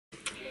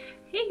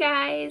Hey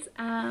guys,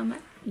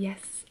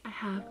 yes, I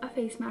have a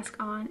face mask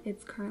on.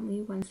 It's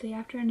currently Wednesday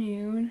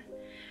afternoon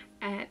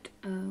at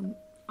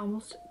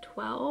almost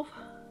 12.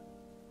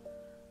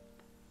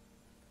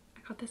 I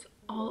got this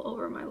all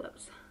over my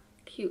lips.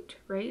 Cute,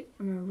 right?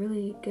 I'm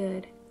really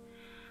good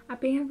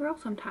at being a girl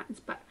sometimes,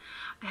 but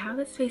I have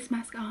this face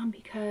mask on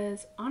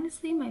because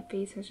honestly my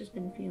face has just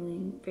been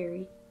feeling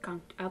very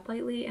gunked up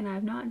lately, and I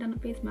have not done a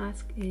face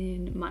mask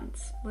in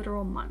months,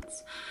 literal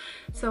months.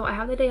 So I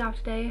have the day off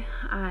today.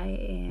 I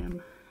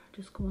am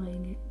just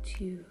going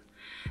to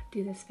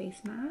do this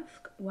face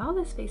mask. While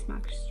this face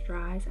mask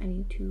dries, I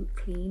need to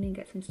clean and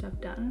get some stuff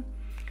done.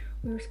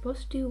 We were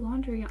supposed to do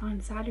laundry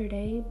on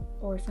Saturday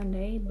or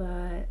Sunday,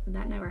 but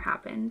that never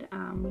happened.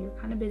 We were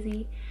kind of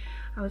busy.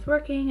 I was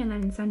working, and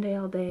then Sunday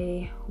all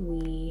day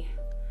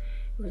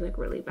it was like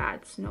really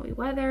bad snowy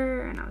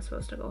weather and I was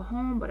supposed to go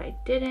home, but I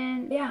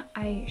didn't. Yeah,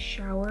 I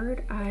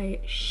showered,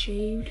 I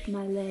shaved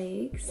my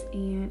legs,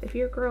 and if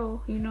you're a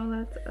girl, you know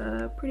that's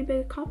a pretty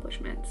big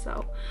accomplishment.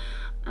 So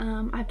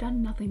I've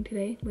done nothing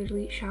today,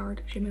 literally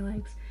showered, shaved my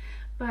legs.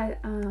 But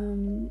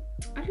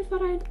I just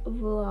thought I'd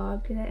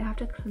vlog today. I have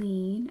to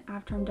clean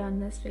after I'm done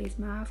this face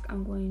mask.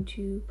 I'm going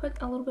to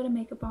put a little bit of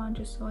makeup on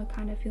just so I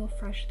kind of feel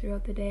fresh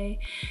throughout the day,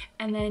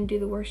 and then do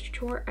the worst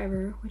chore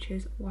ever, which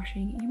is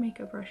washing your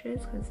makeup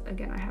brushes, because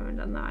again I haven't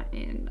done that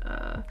in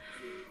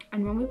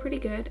I'm normally pretty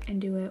good and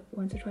do it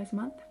once or twice a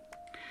month.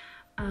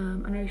 I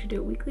know you should do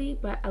it weekly,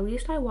 but at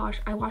least I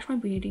wash my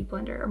beauty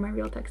blender or my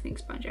Real Technique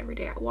sponge every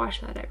day. I wash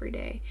that every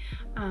day.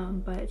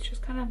 But it's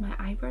just kind of my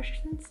eye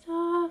brushes and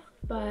stuff.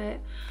 But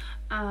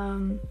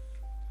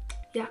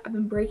yeah, I've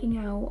been breaking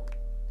out,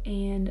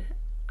 and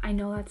I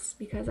know that's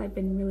because I've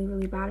been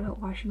really bad about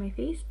washing my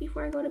face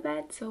before I go to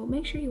bed. So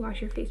make sure you wash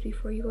your face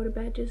before you go to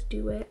bed. Just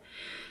do it.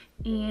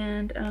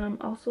 And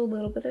also a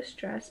little bit of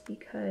stress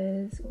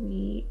because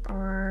we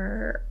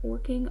are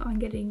working on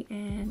getting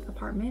an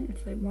apartment.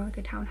 It's like more like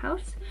a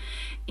townhouse,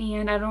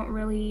 and I don't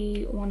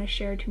really want to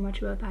share too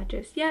much about that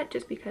just yet,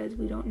 just because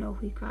we don't know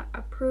if we got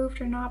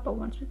approved or not. But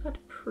once we got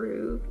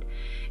approved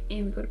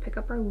and we go to pick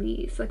up our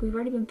lease, like we've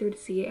already been through to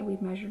see it and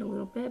we've measured a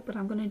little bit, but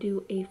I'm gonna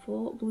do a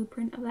full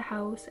blueprint of the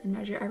house and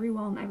measure every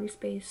wall and every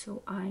space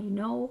so I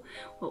know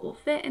what will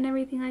fit and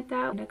everything like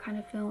that. And I kind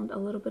of filmed a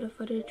little bit of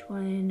footage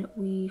when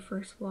we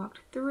first walked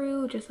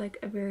through, just like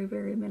a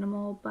very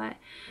minimal, but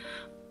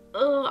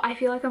I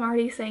feel like I'm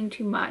already saying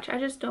too much. I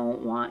just don't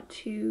want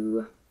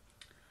to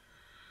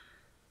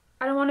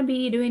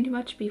be doing too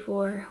much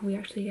before we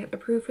actually get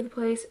approved for the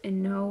place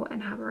and know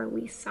and have our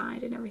lease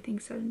signed and everything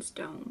set in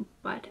stone.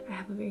 But I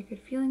have a very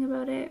good feeling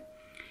about it.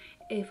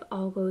 If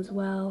all goes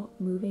well,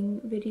 moving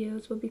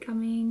videos will be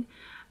coming,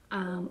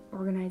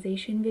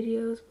 organization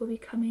videos will be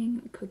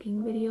coming,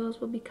 cooking videos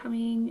will be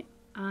coming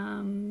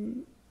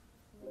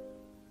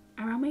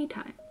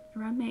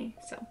around May.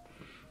 So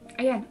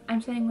again,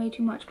 I'm saying way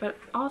too much, but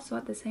also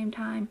at the same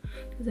time,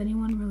 does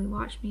anyone really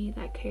watch me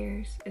that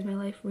cares? Is my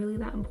life really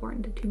that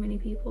important to too many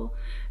people?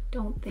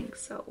 Don't think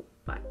so.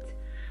 But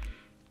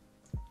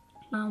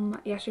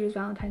yesterday was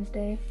Valentine's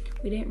Day.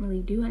 We didn't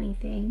really do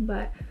anything,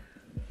 but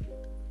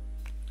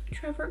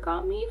Trevor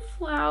got me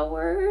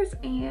flowers,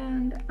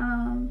 and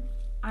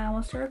I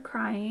almost started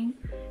crying,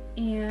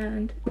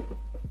 and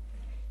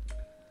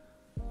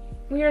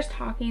we were just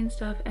talking and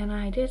stuff, and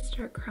I did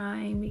start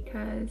crying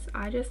because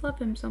I just love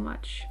him so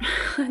much.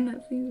 And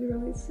that seems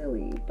really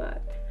silly,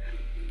 but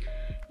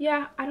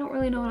yeah, I don't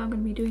really know what I'm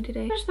gonna be doing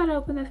today. I just thought I'd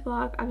open this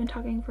vlog. I've been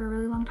talking for a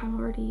really long time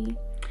already,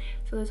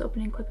 so this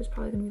opening clip is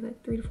probably gonna be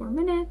like 3 to 4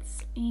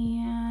 minutes,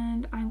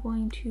 and I'm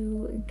going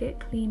to get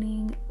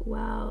cleaning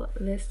while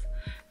this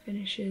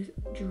finishes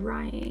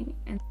drying.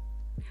 And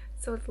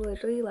so it's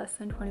literally less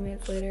than 20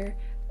 minutes later.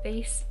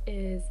 Face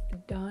is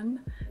done.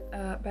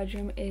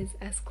 Bedroom is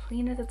as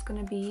clean as it's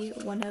gonna be.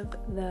 One of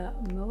the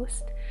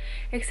most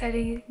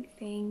exciting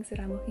things that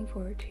I'm looking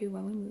forward to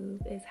when we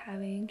move is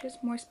having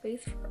just more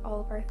space for all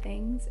of our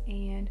things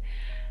and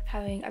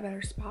having a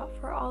better spot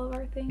for all of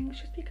our things,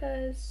 just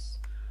because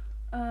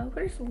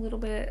we're just a little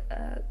bit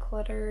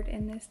cluttered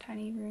in this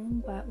tiny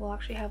room. But we'll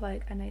actually have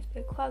like a nice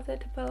big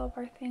closet to put all of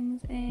our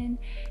things in,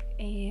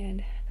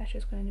 and that's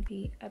just going to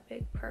be a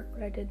big perk.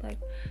 But I did like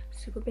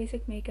super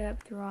basic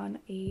makeup, threw on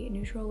a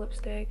neutral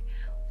lipstick,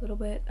 a little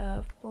bit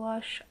of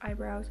blush,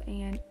 eyebrows,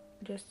 and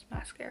just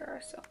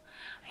mascara. So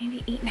I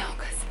need to eat now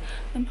because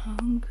I'm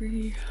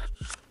hungry.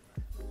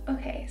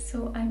 Okay,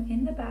 so I'm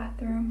in the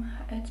bathroom.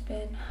 It's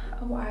been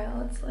a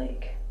while. It's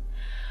like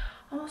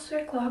almost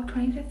 3 o'clock,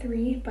 20 to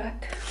 3,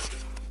 but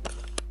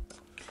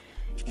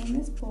in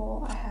this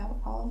bowl I have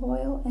olive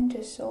oil and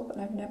dish soap,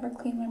 and I've never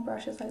cleaned my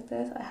brushes like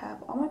this. I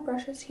have all my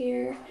brushes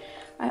here.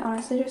 I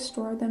honestly just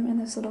store them in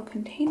this little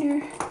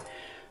container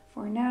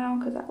for now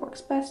because that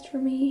works best for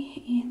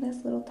me, and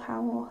this little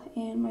towel,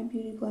 and my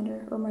beauty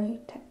blender or my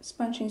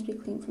sponge needs to be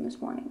cleaned from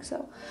this morning.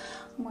 So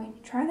I'm going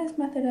to try this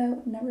method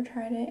out, never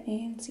tried it,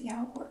 and see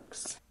how it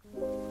works.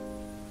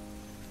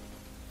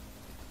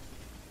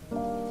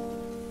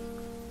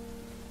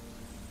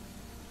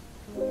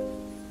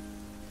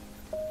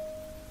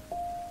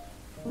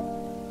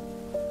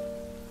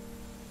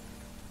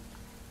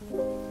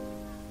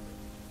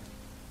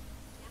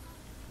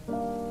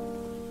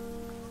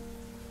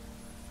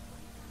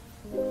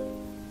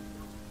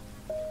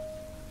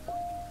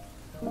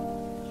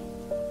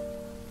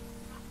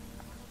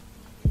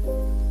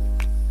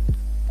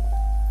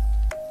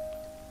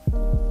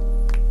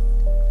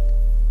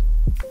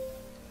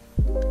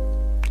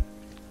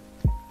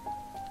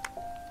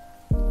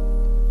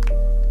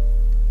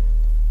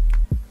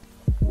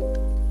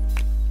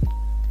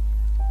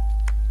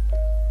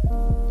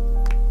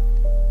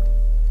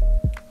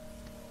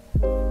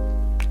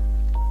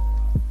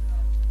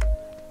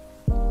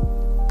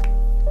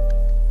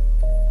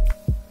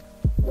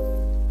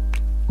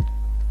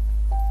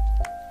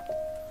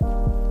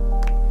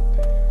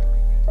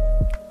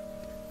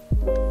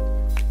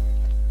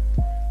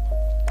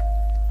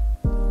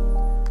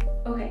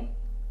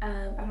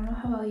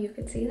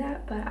 see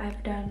that, but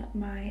I've done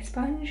my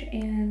sponge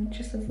and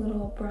just this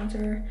little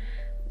bronzer,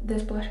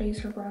 this blush I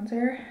use for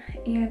bronzer,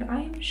 and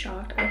I am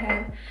shocked. I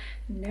have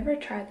never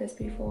tried this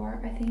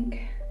before. I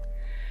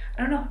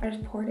don't know, I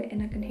just poured it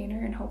in a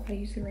container and hope I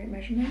use the right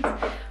measurements.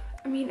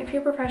 I mean, if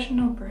you're a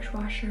professional brush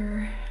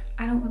washer,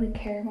 I don't really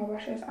care. My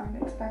brushes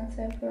aren't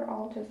expensive. They're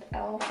all just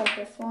e.l.f. Like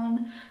this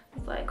one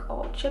is like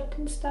all chipped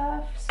and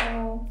stuff.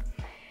 So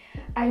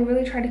I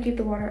really try to keep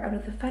the water out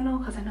of the funnel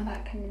because I know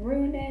that can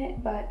ruin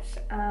it, but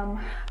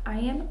I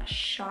am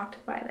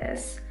shocked by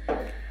this.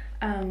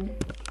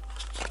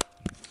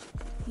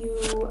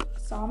 You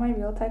saw my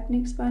Real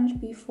Technique sponge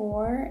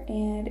before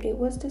and it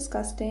was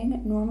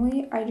disgusting.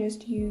 Normally I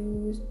just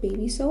use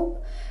baby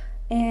soap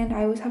and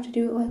I always have to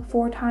do it like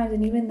 4 times,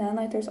 and even then,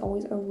 like, there's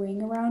always a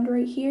ring around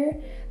right here.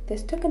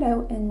 This took it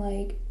out in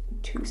like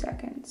 2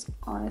 seconds.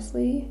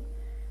 Honestly,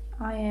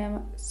 I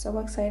am so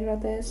excited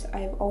about this.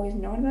 I've always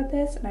known about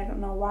this and I don't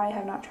know why I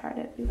have not tried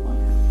it before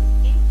now.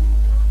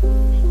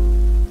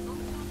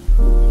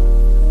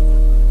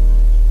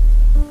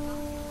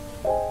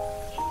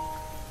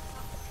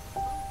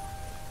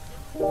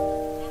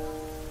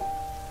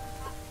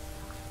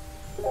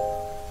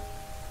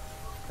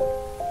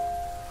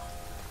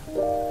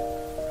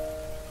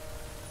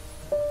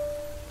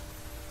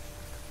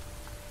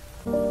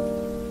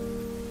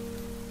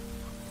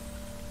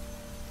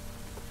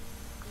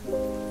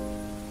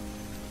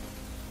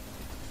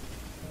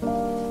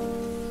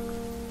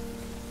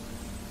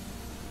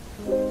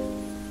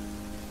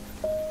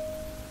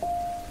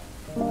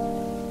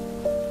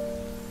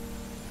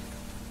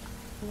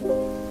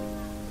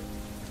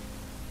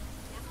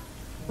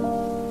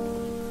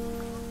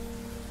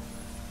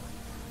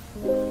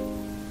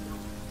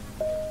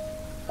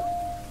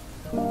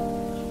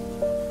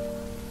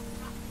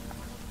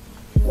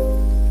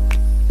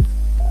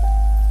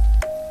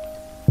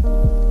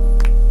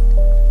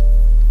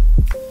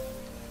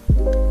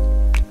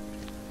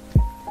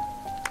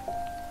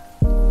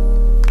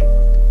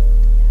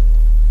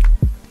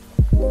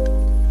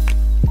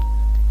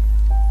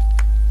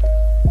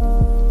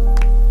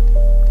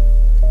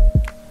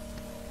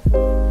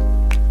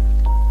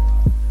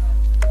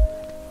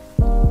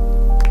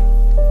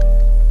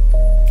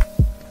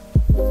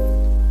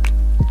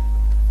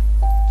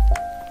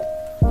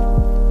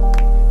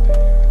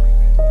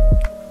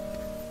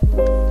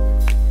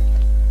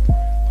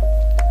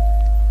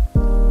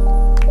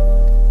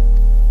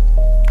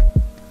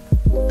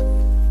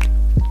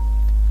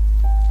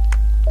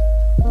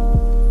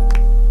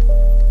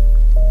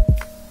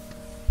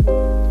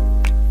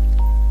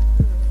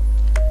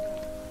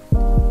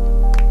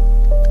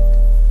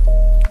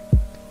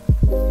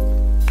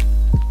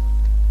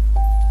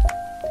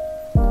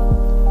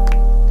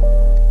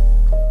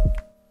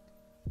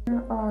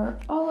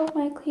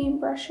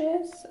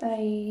 Brushes.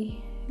 I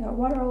got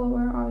water all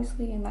over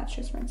obviously, and that's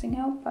just rinsing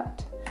out,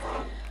 but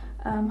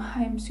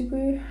I'm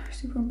super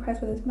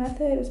impressed with this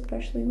method,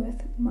 especially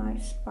with my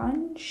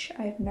sponge.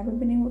 I've never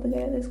been able to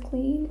get it this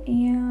clean,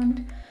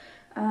 and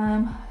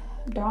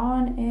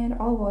Dawn and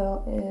olive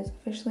oil is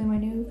officially my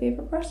new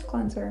favorite breast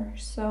cleanser.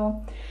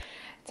 So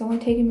it's only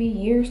taken me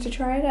years to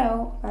try it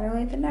out. Better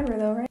late than never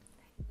though, right?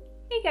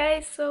 Hey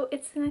guys, so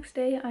it's the next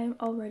day. I'm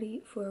all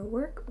ready for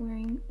work,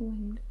 wearing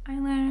winged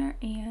eyeliner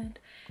and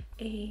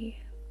a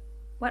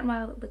Wet n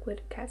Wild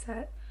liquid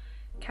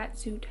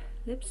catsuit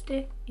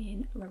lipstick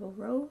in Rebel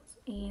Rose,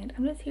 and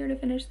I'm just here to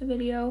finish the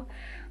video.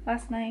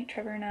 Last night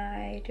Trevor and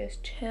I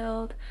just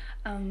chilled.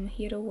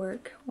 He had to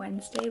work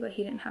Wednesday, but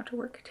he didn't have to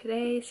work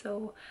today,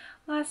 so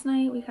last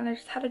night we kind of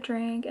just had a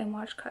drink and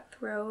watched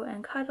Cutthroat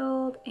and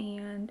cuddled,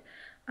 and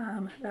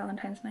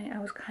Valentine's night I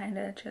was kind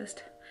of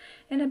just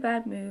in a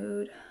bad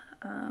mood.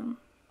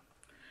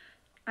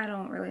 I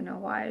don't really know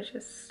why. I was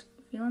just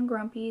feeling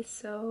grumpy,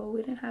 so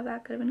we didn't have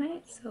that good of a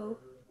night. So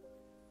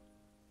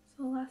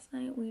last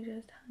night we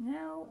just hung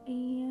out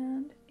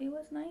and it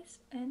was nice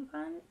and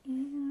fun,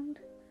 and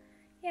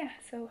yeah,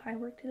 so I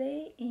work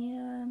today,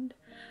 and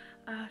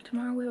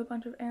tomorrow we have a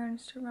bunch of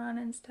errands to run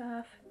and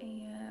stuff,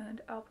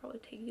 and I'll probably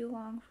take you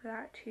along for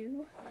that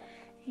too.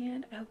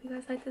 And I hope you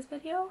guys like this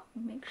video.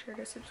 Make sure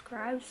to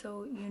subscribe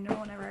so you know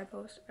whenever I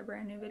post a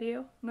brand new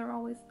video. They're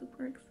always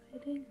super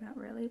exciting. Not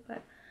really,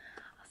 but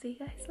I'll see you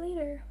guys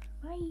later.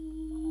 Bye.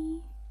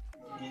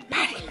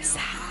 Body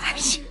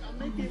massage.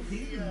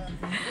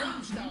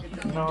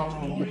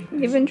 No.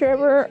 Giving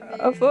Trevor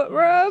a foot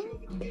rub,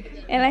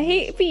 and I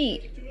hate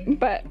feet,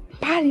 but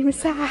body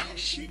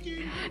massage.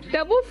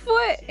 Double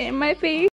foot in my face.